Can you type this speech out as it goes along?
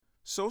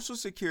Social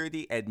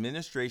Security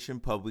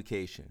Administration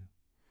publication.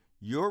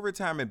 Your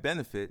retirement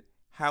benefit,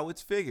 how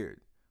it's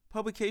figured.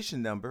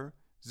 Publication number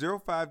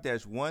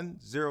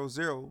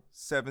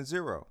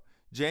 05-10070,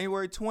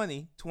 January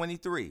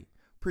 2023.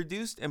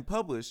 Produced and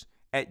published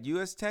at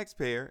U.S.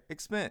 taxpayer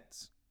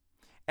expense.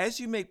 As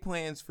you make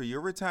plans for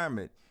your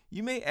retirement,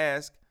 you may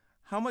ask,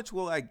 how much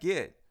will I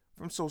get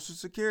from Social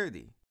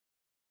Security?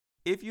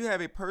 If you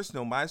have a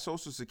personal My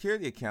Social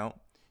Security account,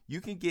 you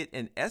can get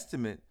an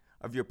estimate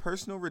of your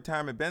personal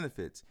retirement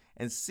benefits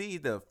and see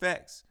the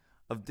effects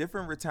of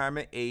different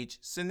retirement age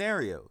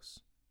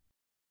scenarios.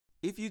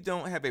 If you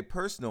don't have a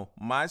personal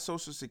My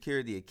Social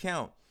Security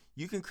account,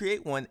 you can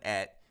create one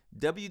at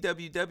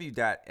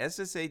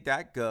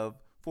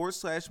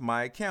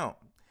www.ssa.gov/myaccount.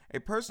 A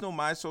personal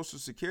My Social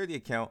Security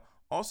account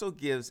also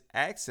gives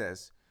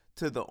access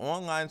to the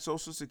online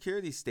Social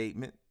Security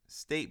statement.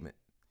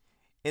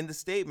 In the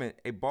statement,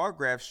 a bar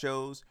graph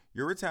shows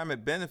your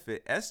retirement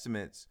benefit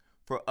estimates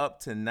for up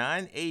to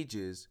 9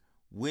 ages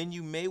when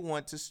you may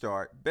want to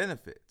start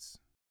benefits.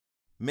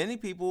 Many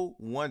people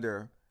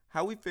wonder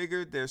how we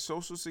figured their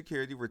Social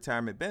Security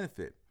retirement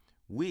benefit.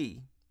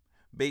 We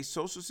base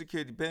Social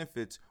Security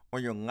benefits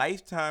on your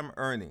lifetime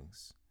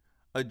earnings.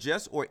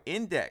 Adjust or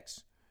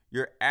index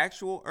your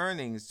actual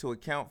earnings to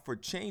account for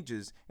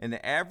changes in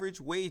the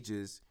average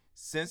wages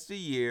since the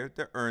year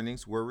the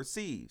earnings were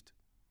received.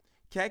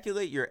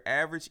 Calculate your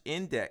average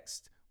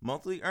indexed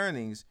monthly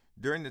earnings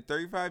during the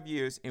 35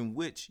 years in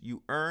which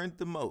you earned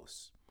the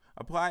most.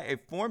 Apply a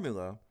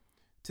formula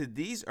to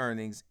these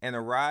earnings and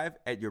arrive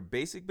at your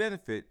basic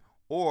benefit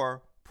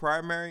or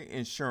primary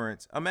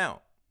insurance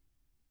amount.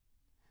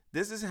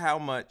 This is how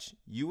much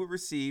you will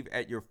receive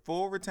at your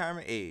full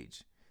retirement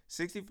age,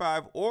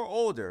 65 or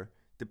older,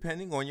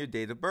 depending on your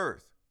date of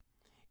birth.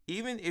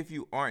 Even if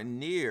you aren't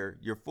near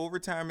your full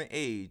retirement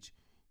age,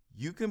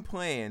 you can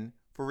plan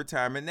for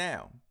retirement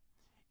now.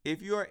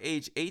 If you are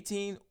age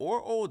 18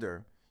 or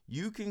older,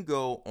 you can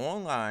go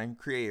online,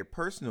 create a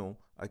personal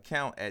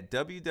account at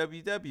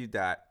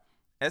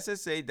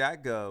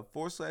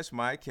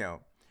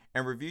www.ssa.gov/myaccount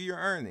and review your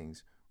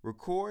earnings.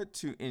 Record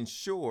to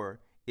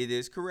ensure it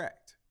is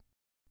correct.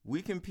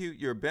 We compute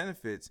your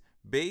benefits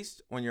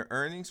based on your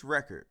earnings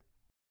record.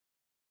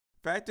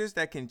 Factors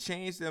that can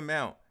change the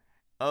amount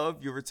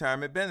of your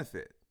retirement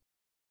benefit.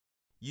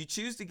 You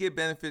choose to get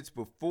benefits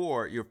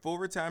before your full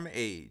retirement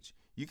age.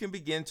 You can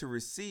begin to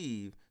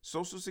receive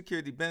Social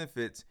Security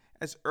benefits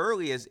as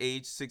early as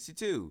age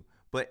 62,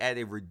 but at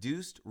a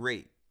reduced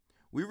rate.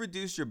 We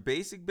reduce your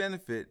basic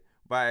benefit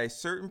by a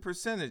certain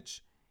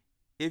percentage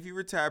if you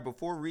retire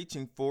before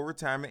reaching full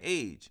retirement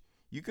age.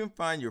 You can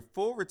find your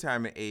full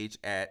retirement age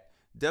at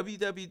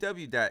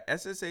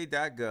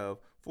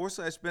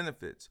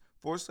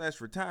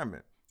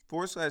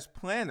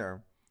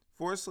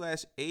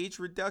www.ssa.gov/benefits/retirement/planner/age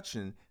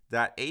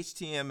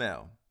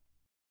reduction.html.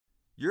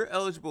 You're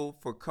eligible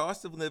for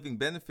cost of living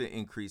benefit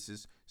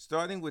increases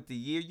starting with the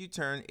year you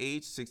turn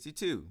age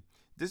 62.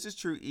 This is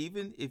true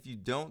even if you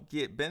don't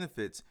get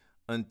benefits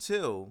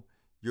until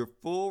your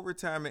full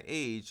retirement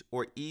age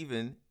or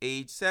even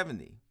age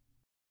 70.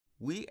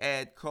 We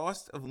add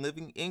cost of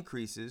living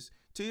increases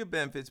to your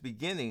benefits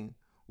beginning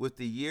with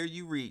the year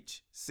you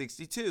reach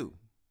 62.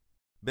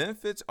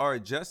 Benefits are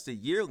adjusted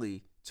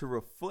yearly to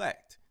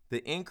reflect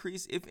the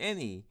increase, if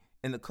any,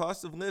 in the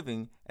cost of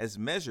living as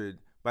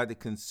measured by the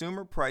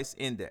Consumer Price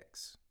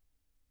Index.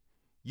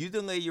 You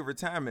delay your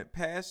retirement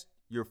past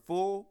your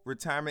full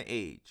retirement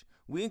age.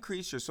 We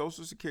increase your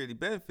Social Security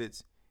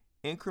benefits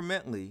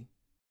incrementally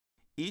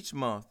each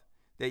month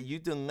that you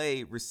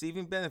delay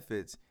receiving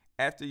benefits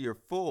after your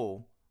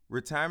full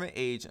retirement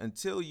age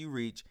until you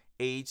reach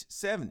age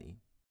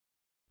 70.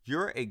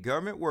 You're a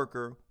government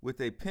worker with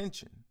a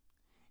pension.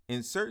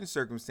 In certain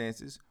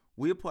circumstances,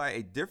 we apply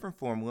a different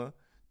formula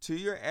to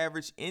your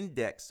average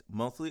indexed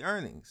monthly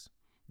earnings.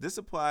 This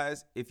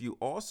applies if you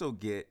also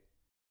get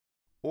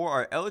or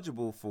are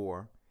eligible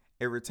for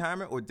a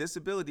retirement or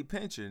disability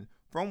pension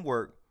from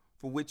work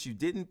for which you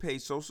didn't pay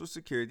Social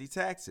Security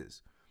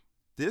taxes.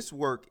 This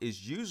work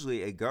is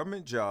usually a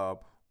government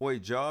job or a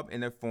job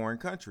in a foreign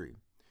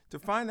country. To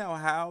find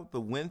out how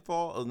the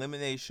windfall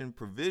elimination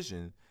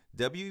provision,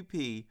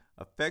 WEP,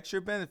 affects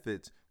your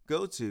benefits,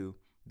 go to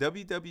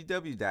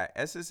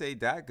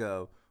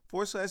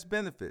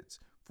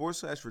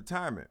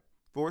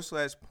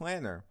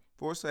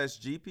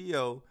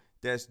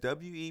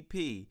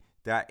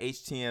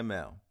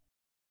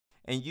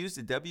and use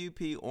the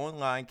WEP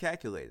online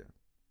calculator.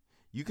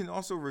 You can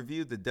also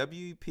review the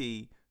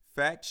WEP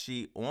fact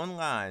sheet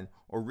online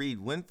or read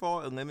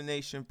Windfall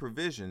Elimination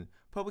Provision,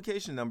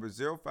 publication number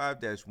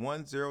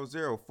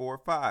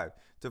 05-10045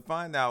 to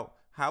find out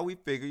how we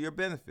figure your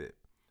benefit.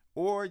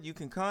 Or you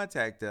can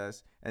contact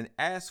us and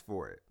ask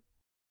for it.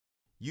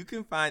 You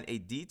can find a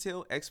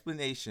detailed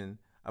explanation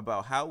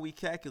about how we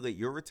calculate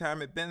your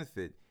retirement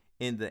benefit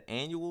in the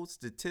Annual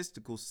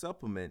Statistical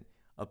Supplement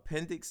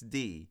Appendix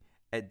D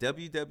at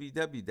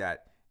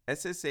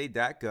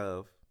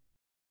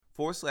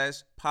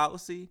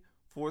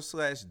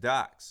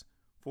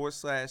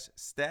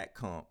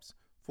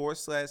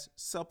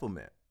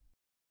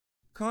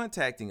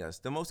Contacting us.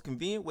 The most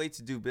convenient way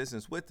to do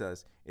business with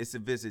us is to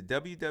visit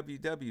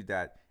www.ssa.gov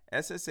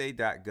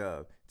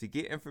to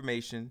get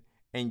information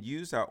and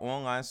use our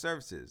online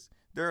services.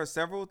 There are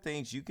several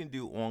things you can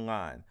do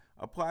online.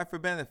 Apply for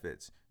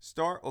benefits,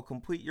 start or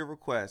complete your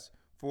request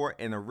for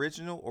an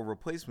original or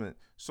replacement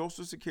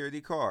Social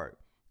Security card,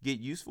 get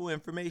useful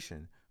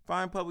information,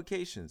 find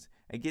publications,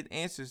 and get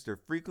answers to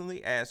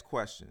frequently asked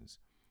questions.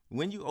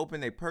 When you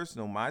open a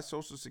personal My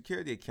Social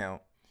Security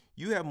account,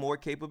 you have more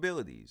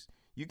capabilities.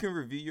 You can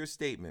review your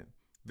statement,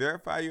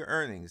 verify your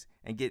earnings,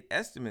 and get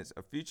estimates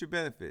of future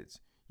benefits.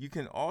 You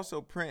can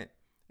also print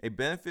a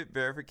benefit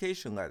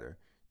verification letter,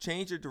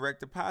 change your direct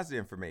deposit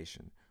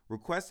information,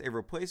 request a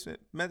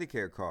replacement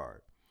Medicare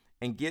card,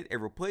 and get a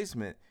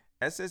replacement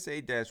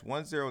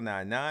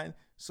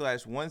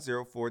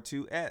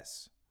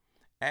SSA-1099/1042S.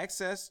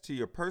 Access to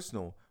your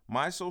personal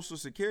My Social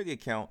Security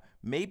account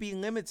may be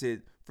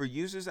limited for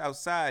users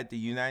outside the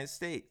United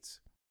States.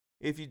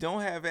 If you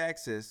don't have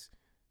access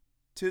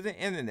to the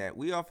internet,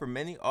 we offer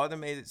many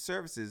automated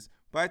services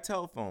by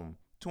telephone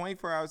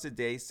 24 hours a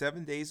day,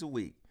 7 days a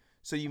week,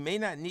 so you may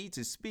not need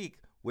to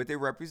speak with a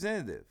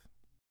representative.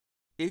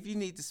 If you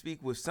need to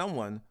speak with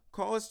someone,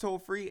 call us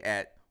toll-free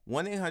at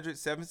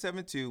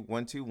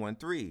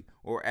 1-800-772-1213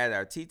 or at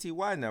our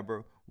TTY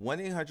number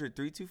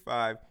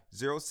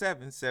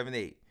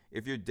 1-800-325-0778.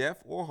 If you're deaf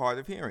or hard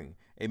of hearing,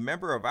 a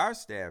member of our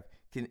staff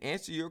can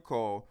answer your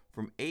call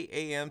from 8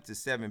 a.m. to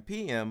 7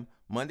 p.m.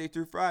 Monday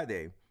through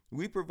Friday.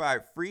 We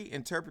provide free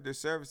interpreter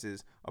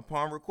services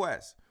upon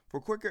request.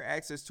 For quicker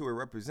access to a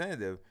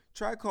representative,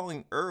 try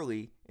calling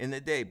early in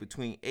the day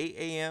between 8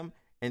 a.m.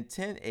 and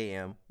 10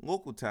 a.m.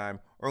 local time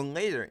or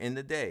later in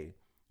the day.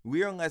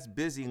 We are less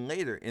busy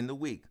later in the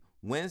week,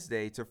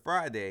 Wednesday to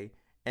Friday,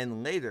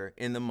 and later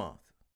in the month.